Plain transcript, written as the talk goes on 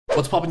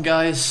What's poppin',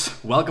 guys?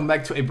 Welcome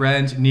back to a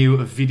brand new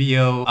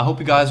video. I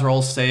hope you guys are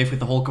all safe with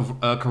the whole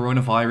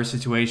coronavirus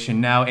situation.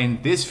 Now in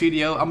this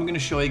video I'm gonna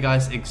show you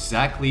guys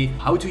exactly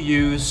how to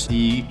use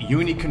the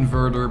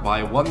Uniconverter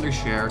by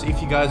Wondershare. So if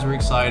you guys are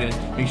excited,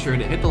 make sure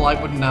to hit the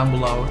like button down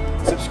below,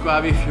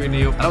 subscribe if you're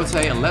new, and I would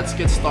say let's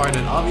get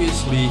started,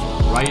 obviously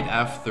right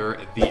after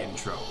the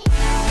intro.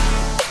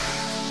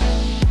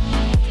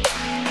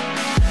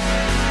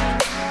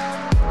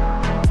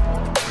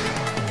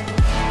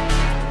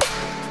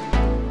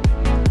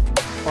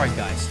 Alright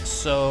guys,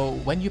 so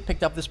when you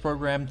picked up this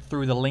program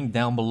through the link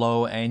down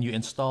below and you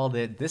installed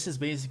it, this is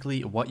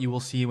basically what you will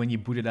see when you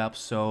boot it up.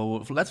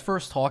 So let's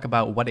first talk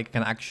about what it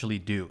can actually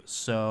do.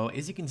 So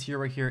as you can see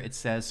right here, it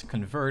says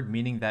convert,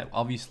 meaning that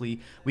obviously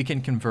we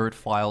can convert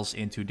files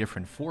into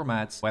different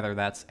formats, whether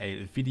that's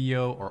a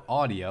video or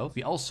audio.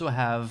 We also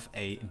have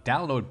a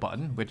download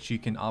button, which you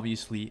can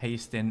obviously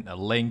paste in a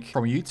link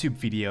from a YouTube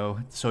video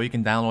so you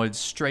can download it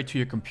straight to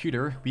your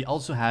computer. We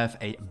also have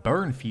a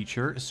burn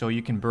feature, so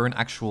you can burn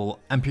actual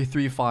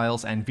MP3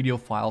 files and video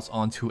files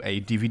onto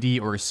a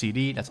DVD or a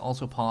CD. That's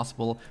also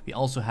possible. We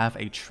also have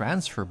a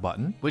transfer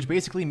button, which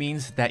basically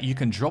means that you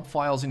can drop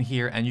files in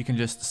here and you can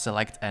just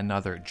select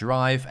another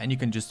drive and you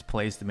can just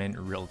place them in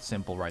real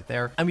simple right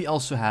there. And we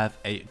also have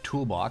a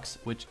toolbox,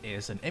 which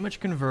is an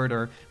image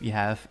converter. We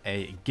have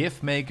a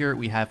GIF Maker.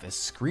 We have a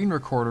screen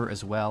recorder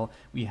as well.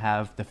 We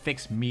have the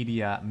fixed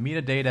media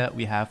metadata.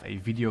 We have a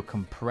video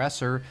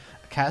compressor,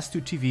 cast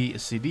to TV, a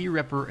CD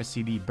ripper, a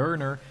CD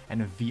burner,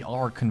 and a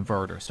VR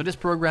converter. So this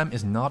program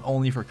is not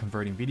only for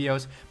converting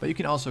videos, but you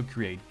can also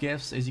create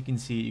GIFs. As you can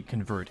see, you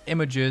convert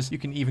images, you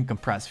can even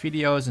compress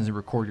videos and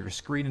record your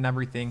screen and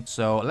everything.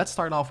 So let's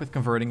start off with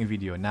converting a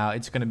video. Now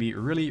it's going to be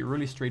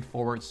really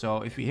straightforward. So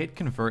if we hit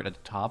convert at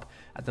the top,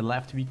 at the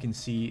left we can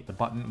see the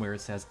button where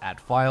it says add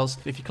files.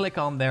 If you click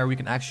on there, we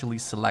can actually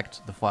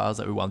select the files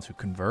that we want to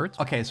convert.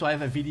 Okay, so I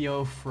have a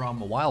video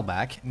from a while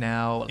back.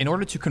 Now in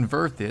order to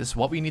convert this,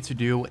 what we need to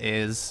do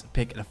is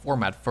pick the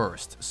format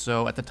first.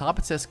 So at the top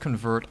it says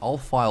convert all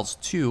files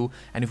to,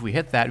 and if we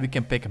hit that, we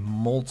can pick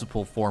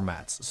multiple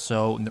formats.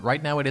 So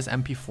right now it is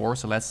MP4,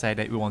 so let's say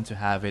that we want to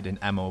have it in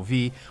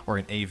MOV or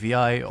in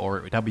AVI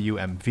or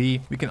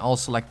WMV. We can all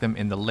select them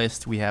in the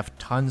list. We have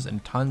tons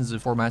and tons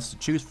of formats to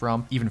choose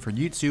from, even for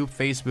YouTube,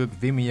 Facebook,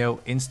 Vimeo,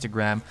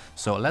 Instagram.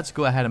 So let's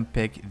go ahead and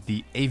pick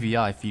the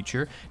AVI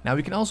feature. Now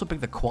we can also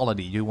pick the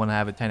quality. You want to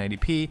have it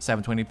 1080p,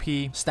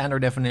 720p,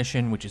 standard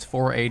definition, which is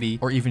 480,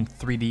 or even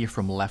 3D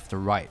from left to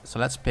right. So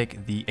let's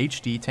pick the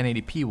HD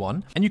 1080p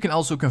one, and you can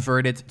also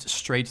convert it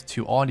straight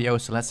to audio.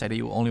 So let's say that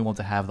you only want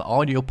to have the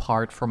audio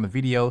part from a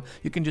video,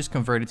 you can just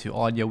convert it to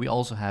audio. We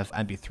also have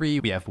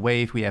MP3, we have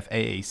WAV, we have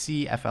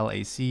AAC,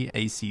 FLAC,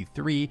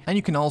 AC3, and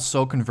you can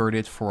also convert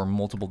it for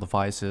multiple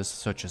devices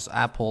such as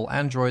Apple,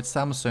 Android,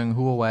 Samsung,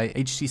 Huawei,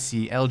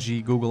 HTC,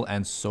 LG, Google,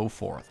 and so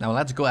forth. Now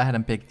let's go ahead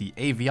and pick the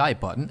AVI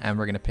button, and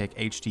we're going to pick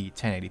HD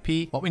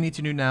 1080p. What we need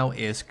to do now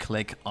is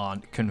click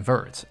on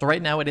convert. So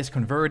right now it is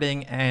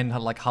converting, and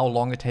like how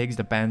long it takes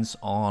depends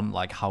on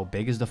like how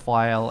big is the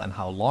file and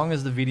how long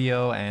is the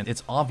video, and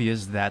it's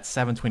obvious that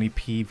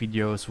 720p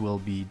videos will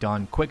be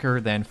done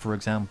quicker than, for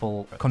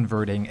example,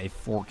 converting a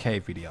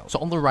 4K video. So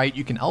on the right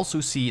you can also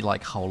see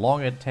like how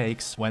long it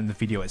takes when the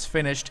video is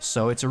finished.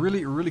 So it's a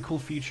really cool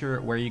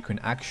feature where you can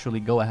actually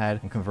go ahead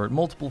and convert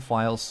multiple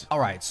files.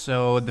 Alright,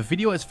 so the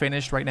video is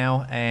finished right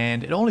now,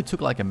 and it only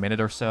took like a minute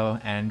or so.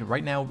 And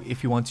right now,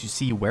 if you want to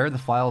see where the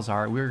files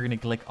are, we're going to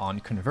click on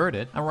convert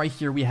it, and right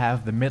here we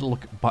have the middle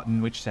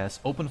button which says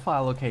open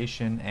file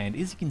location, and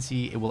as you can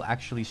see, it will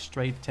actually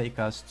straight take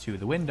us to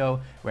the window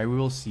where we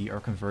will see our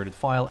converted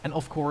file, and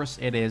of course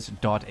it is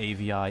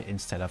 .avi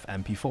instead of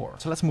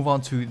MP4. So let's move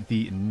on to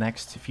the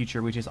next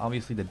feature, which is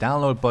obviously the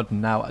download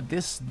button. Now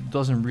this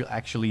doesn't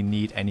actually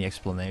need any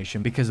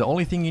explanation, because the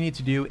only thing you need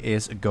to do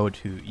is go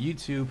to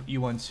YouTube.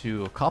 You want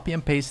to copy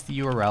and paste the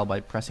URL by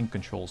pressing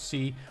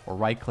Ctrl+C or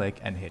right click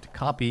and hit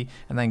copy,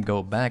 and then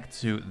go back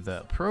to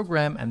the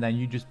program, and then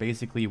you just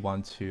basically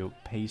want to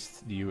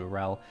paste the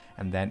URL,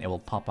 and then it will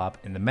pop up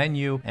in the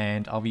menu.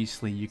 And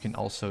obviously you can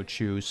also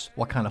choose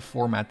what kind of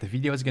format the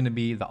video is going to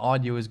be, the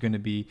audio is going to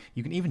be.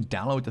 You can even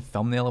download the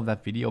thumbnail of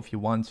that video if you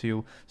want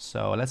to.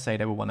 So let's say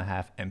that we want to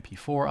have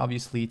MP4,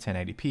 obviously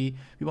 1080p.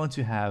 We want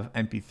to have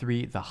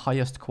MP3, the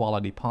highest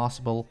quality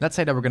possible. Let's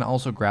say that we're going to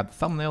also grab the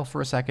thumbnail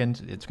for a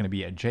second. It's going to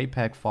be a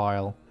JPEG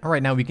file. All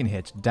right, now we can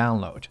hit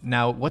download.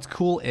 Now what's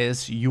cool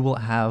is you will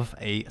have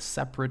a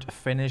separate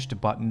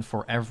finished button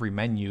for every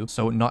menu,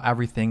 so not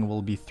everything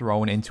will be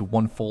thrown into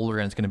one folder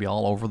and it's going to be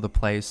all over the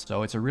place.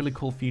 So it's a really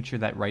cool feature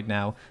that right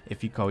now,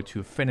 if you go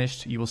to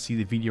finished, you will see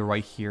the video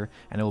right here,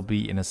 and it will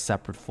be in a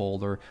separate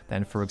folder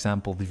than, for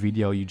example, the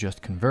video you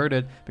just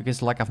converted,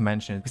 because like I've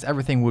mentioned, because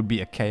everything would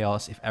be a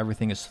chaos if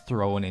everything is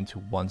thrown into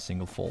one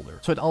single folder.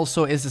 So it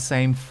also is the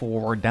same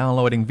for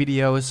downloading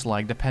videos,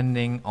 like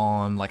depending on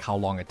on like how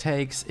long it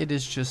takes. It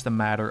is just a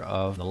matter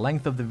of the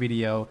length of the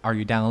video. Are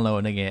you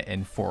downloading it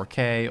in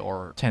 4K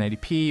or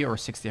 1080p or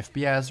 60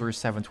 FPS or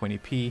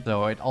 720p?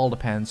 So it all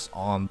depends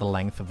on the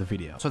length of the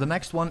video. So the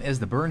next one is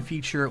the burn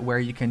feature, where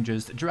you can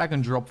just drag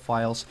and drop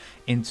files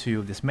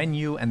into this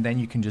menu, and then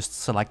you can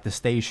just select the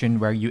station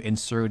where you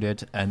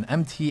inserted an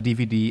empty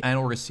DVD and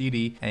or a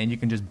CD, and you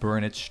can just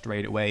burn it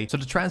straight away. So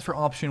the transfer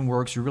option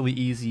works really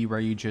easy, where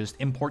you just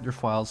import your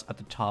files at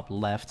the top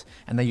left,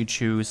 and then you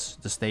choose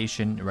the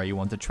station where you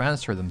want to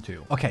transfer them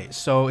to. Okay,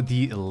 so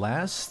the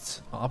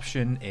last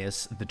option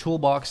is the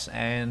toolbox,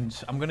 and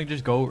I'm gonna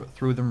just go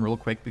through them real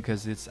quick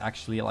because it's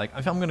actually like,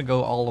 if I'm gonna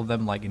go all of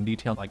them like in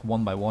detail, like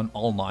one by one,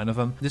 all 9 of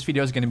them, this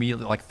video is gonna be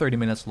like 30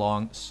 minutes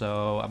long.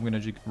 So I'm gonna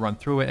just run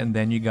through it, and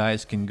then you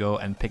guys can go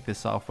and pick this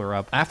software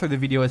up after the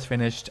video is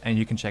finished, and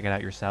you can check it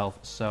out yourself.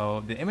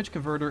 So the image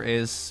converter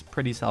is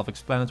pretty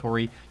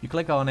self-explanatory. You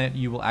click on it,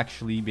 you will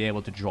actually be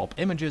able to drop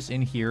images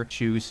in here,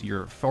 choose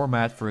your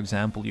format. For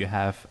example, you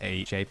have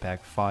a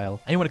JPEG file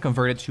and you want to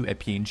convert it to a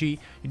PNG,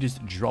 you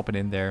just drop it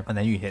in there and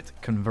then you hit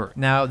convert.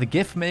 Now the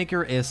GIF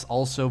Maker is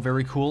also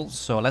very cool.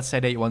 So let's say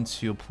that you want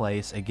to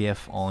place a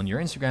GIF on your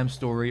Instagram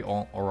story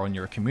or on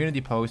your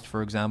community post,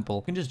 for example.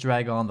 You can just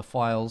drag on the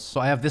files.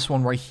 So I have this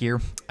one right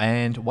here,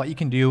 and what you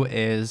can do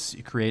is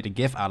you create a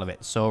GIF out of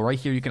it. So right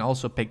here you can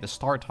also pick the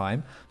start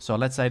time. So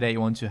let's say that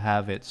you want to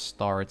have it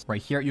start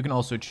right here. You can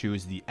also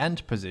choose the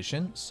end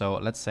position. So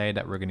let's say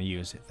that we're going to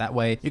use it that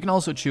way. You can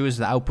also choose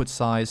the output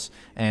size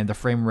and the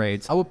frame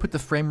rate. I would put the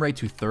frame rate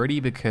to 30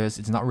 because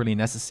it's not really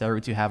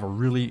necessary to have a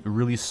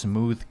really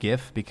smooth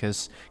GIF,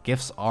 because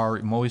GIFs are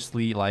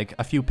mostly like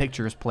a few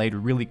pictures played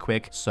really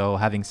quick. So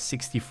having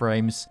 60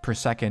 frames per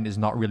second is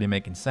not really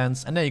making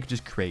sense. And then you can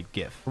just create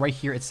GIF. Right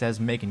here it says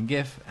making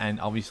GIF, and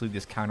obviously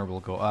this counter will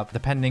go up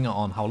depending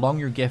on how long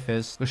your GIF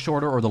is. The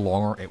shorter or the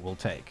longer it will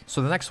take.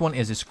 So the next one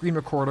is a screen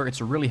recorder.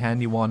 It's a really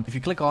handy one. If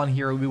you click on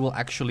here, we will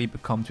actually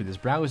come to this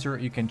browser.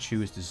 You can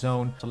choose the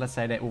zone. So let's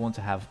say that we want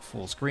to have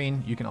full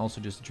screen. You can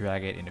also just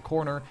drag it in the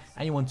corner,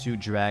 and you want to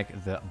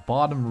drag the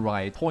bottom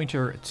right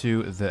pointer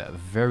to the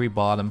very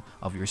bottom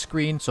of your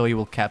screen, so you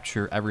will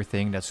capture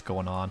everything that's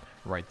going on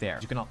right there.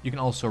 You can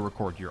also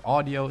record your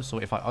audio. So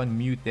if I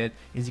unmute it,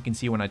 as you can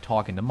see, when I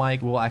talk in the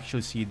mic, we'll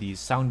actually see these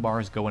sound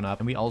bars going up,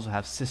 and we also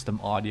have system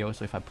audio.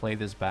 So if I play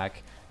this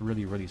back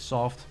really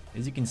soft,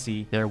 as you can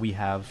see there, we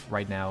have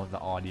right now the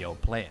audio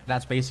playing.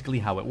 That's basically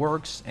how it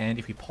works. And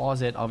if we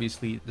pause it,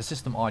 obviously the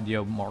system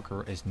audio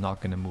marker is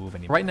not going to move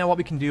anymore. Right now what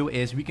we can do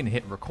is we can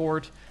hit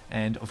record,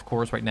 and of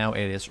course right now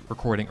it is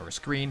recording our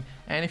screen.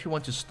 And if you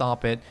want to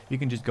stop it, you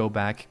can just go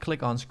back,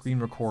 click on screen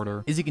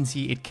recorder. As you can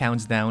see, it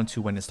counts down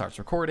to when it starts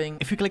recording.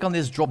 If you click on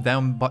this drop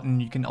down button,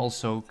 you can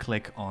also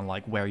click on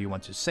like where you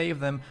want to save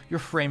them, your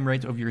frame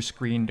rate of your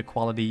screen, the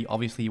quality.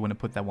 Obviously you want to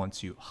put that one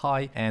to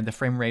high, and the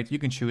frame rate you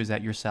can choose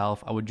that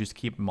yourself. I would just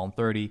keep them on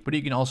 30, but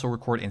you can also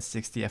record in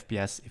 60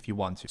 FPS if you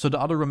want to. So the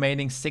other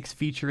remaining 6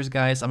 features,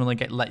 guys, I'm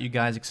gonna let you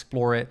guys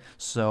explore it.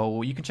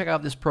 So you can check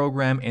out this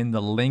program in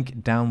the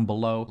link down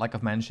below. Like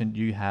I've mentioned,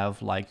 you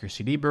have like your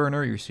CD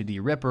burner, your CD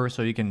ripper,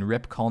 so you can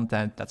rip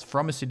content that's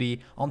from a CD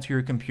onto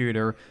your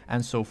computer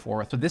and so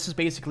forth. So this is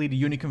basically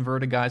the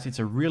Uniconverter, guys.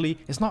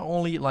 It's not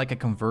only like a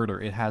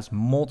converter, it has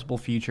multiple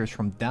features,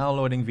 from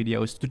downloading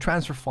videos to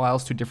transfer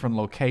files to different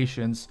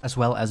locations, as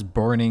well as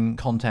burning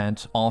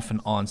content off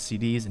and on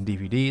CDs and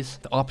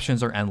DVDs. The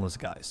options are endless,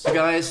 guys. So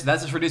guys,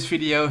 that's it for this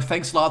video.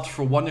 Thanks a lot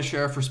for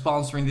Wondershare for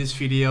sponsoring this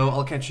video.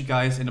 I'll catch you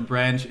guys in a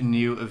brand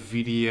new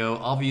video,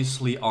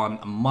 obviously on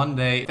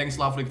Monday. Thanks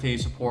a lot for the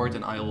continued support,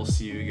 and I will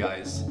see you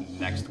guys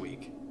next week.